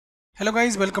Hello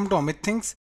guys, welcome to Amit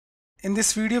Things. In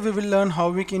this video we will learn how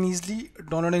we can easily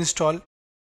download and install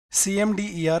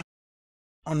cmder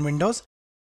on Windows.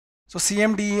 So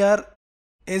cmder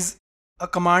is a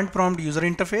command prompt user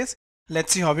interface.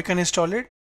 Let's see how we can install it.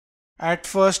 At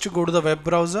first go to the web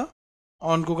browser.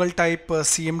 On Google type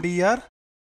cmder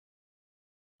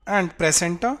and press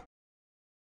enter.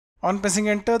 On pressing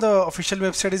enter, the official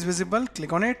website is visible.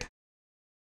 Click on it.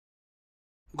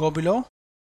 Go below.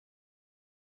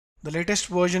 The latest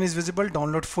version is visible.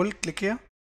 Download full. Click here.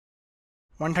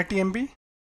 130 MB.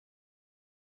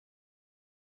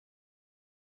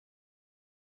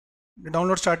 The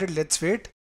download started. Let's wait.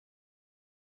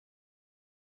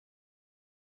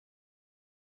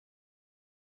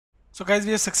 So guys,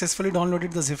 we have successfully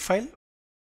downloaded the zip file.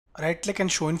 Right click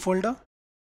and show in folder.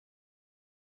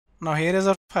 Now here is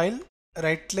our file.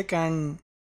 Right click and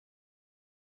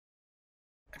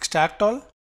extract all.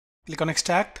 Click on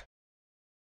extract.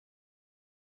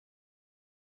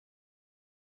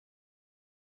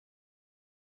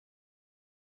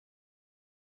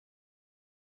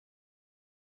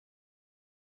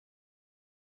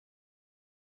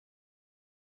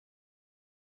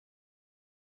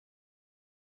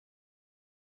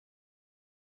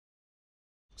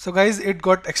 So guys, it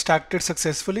got extracted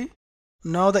successfully.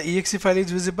 Now the exe file is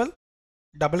visible.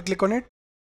 Double click on it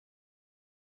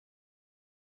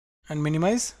and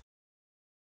minimize.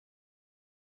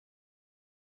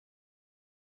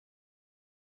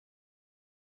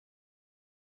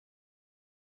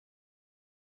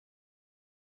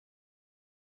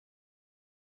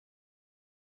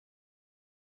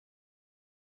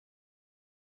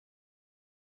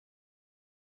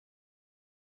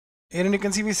 Here you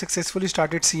can see we successfully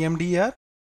started cmder.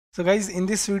 So guys, in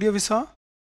this video we saw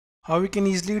how we can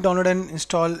easily download and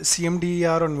install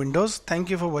cmder on Windows. Thank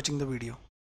you for watching the video.